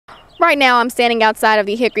Right now, I'm standing outside of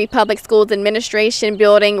the Hickory Public Schools Administration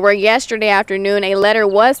building where yesterday afternoon a letter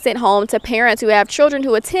was sent home to parents who have children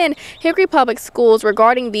who attend Hickory Public Schools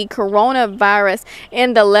regarding the coronavirus.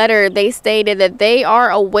 In the letter, they stated that they are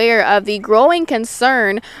aware of the growing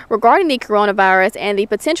concern regarding the coronavirus and the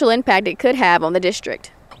potential impact it could have on the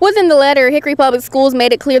district. Within the letter, Hickory Public Schools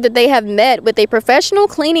made it clear that they have met with a professional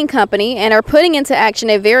cleaning company and are putting into action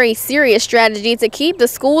a very serious strategy to keep the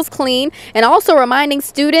schools clean, and also reminding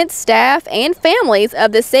students, staff, and families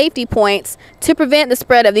of the safety points to prevent the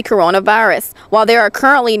spread of the coronavirus. While there are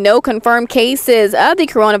currently no confirmed cases of the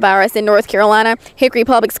coronavirus in North Carolina, Hickory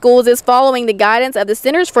Public Schools is following the guidance of the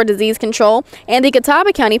Centers for Disease Control and the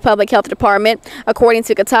Catawba County Public Health Department. According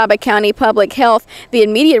to Catawba County Public Health, the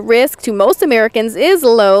immediate risk to most Americans is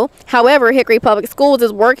low. However, Hickory Public Schools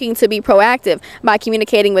is working to be proactive by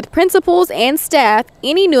communicating with principals and staff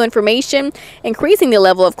any new information, increasing the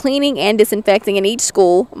level of cleaning and disinfecting in each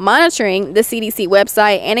school, monitoring the CDC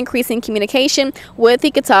website, and increasing communication with the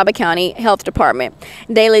Catawba County Health Department.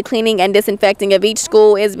 Daily cleaning and disinfecting of each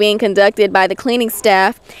school is being conducted by the cleaning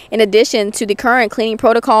staff. In addition to the current cleaning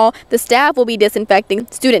protocol, the staff will be disinfecting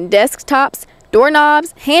student desktops,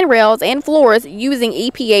 doorknobs, handrails, and floors using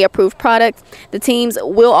EPA-approved products. The teams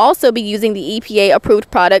will also be using the EPA-approved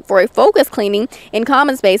product for a focus cleaning in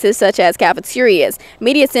common spaces such as cafeterias,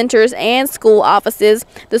 media centers, and school offices.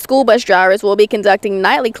 The school bus drivers will be conducting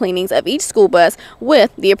nightly cleanings of each school bus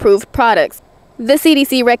with the approved products. The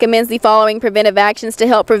CDC recommends the following preventive actions to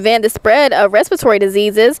help prevent the spread of respiratory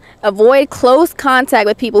diseases. Avoid close contact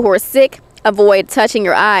with people who are sick. Avoid touching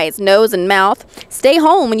your eyes, nose, and mouth. Stay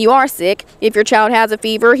home when you are sick. If your child has a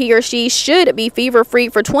fever, he or she should be fever-free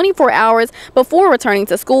for 24 hours before returning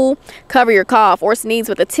to school. Cover your cough or sneeze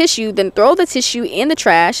with a tissue, then throw the tissue in the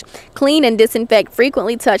trash. Clean and disinfect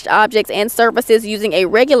frequently touched objects and surfaces using a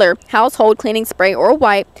regular household cleaning spray or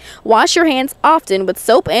wipe. Wash your hands often with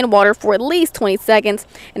soap and water for at least 20 seconds.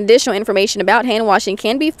 Additional information about hand washing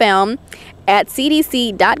can be found at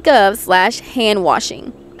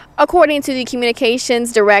cdc.gov/handwashing. According to the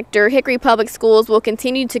communications director, Hickory Public Schools will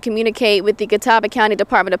continue to communicate with the Catawba County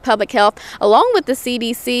Department of Public Health along with the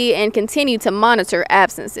CDC and continue to monitor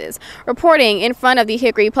absences. Reporting in front of the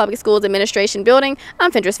Hickory Public Schools Administration building,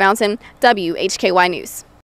 I'm Fentress Fountain, WHKY News.